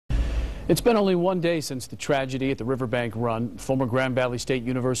It's been only one day since the tragedy at the Riverbank Run. Former Grand Valley State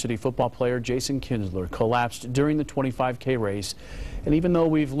University football player Jason Kinzler collapsed during the 25K race. And even though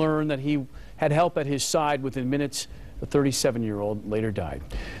we've learned that he had help at his side within minutes, the 37-year-old later died.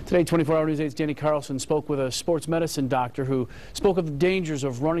 Today, 24 Hour News 8's Danny Carlson spoke with a sports medicine doctor who spoke of the dangers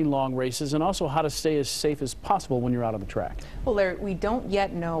of running long races and also how to stay as safe as possible when you're out on the track. Well, Larry, we don't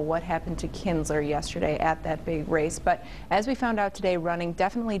yet know what happened to Kinzler yesterday at that big race, but as we found out today, running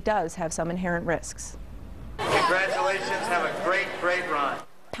definitely does have some inherent risks. Congratulations, have a great run.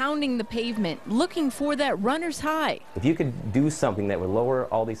 Pounding the pavement, looking for that runner's high. If you could do something that would lower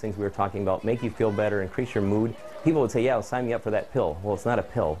all these things we were talking about, make you feel better, increase your mood, people would say, yeah, well, sign me up for that pill. Well, it's not a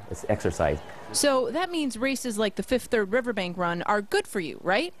pill, it's exercise. So that means races like the Fifth Third Riverbank Run are good for you,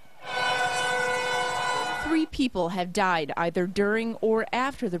 right? 3 people have died either during or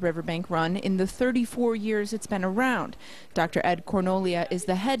after the Riverbank Run in the 34 years it's been around. Dr. Ed Cornolia is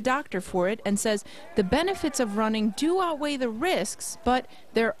the head doctor for it and says the benefits of running do outweigh the risks, but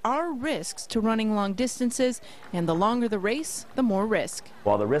there are risks to running long distances, and the longer the race, the more risk.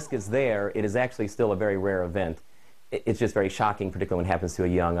 While the risk is there, it is actually still a very rare event. It's just very shocking, particularly when it happens to a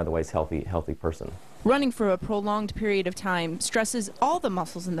young, otherwise healthy person. Running for a prolonged period of time stresses all the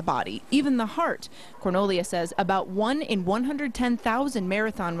muscles in the body, even the heart. Cornolia says about 1 in 110,000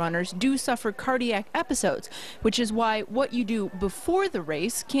 marathon runners do suffer cardiac episodes, which is why what you do before the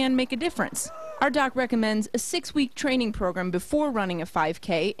race can make a difference. Our doc recommends a 6-week training program before running a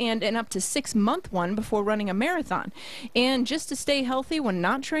 5K and an up to 6-month one before running a marathon. And just to stay healthy when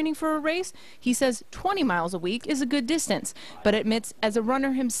not training for a race, he says 20 miles a week is a good distance, but admits as a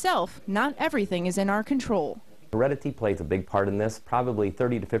runner himself, not everything is in our control. Heredity plays a big part in this. Probably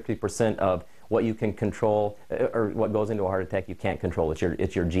 30 to 50% of what you can control, or what goes into a heart attack, you can't control.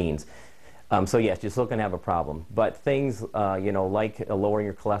 It's your genes. So yes, you're still going to have a problem. But things, you know, like lowering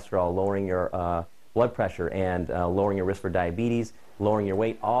your cholesterol, lowering your blood pressure, and lowering your risk for diabetes, lowering your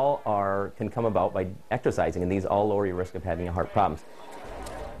weight, all can come about by exercising, and these all lower your risk of having heart problems.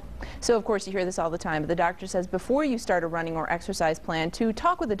 So, of course, you hear this all the time, but the doctor says before you start a running or exercise plan to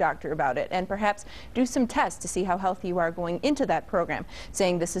talk with the doctor about it and perhaps do some tests to see how healthy you are going into that program,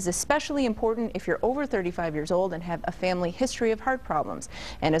 saying this is especially important if you're over 35 years old and have a family history of heart problems.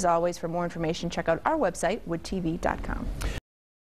 And as always, for more information, check out our website, woodtv.com.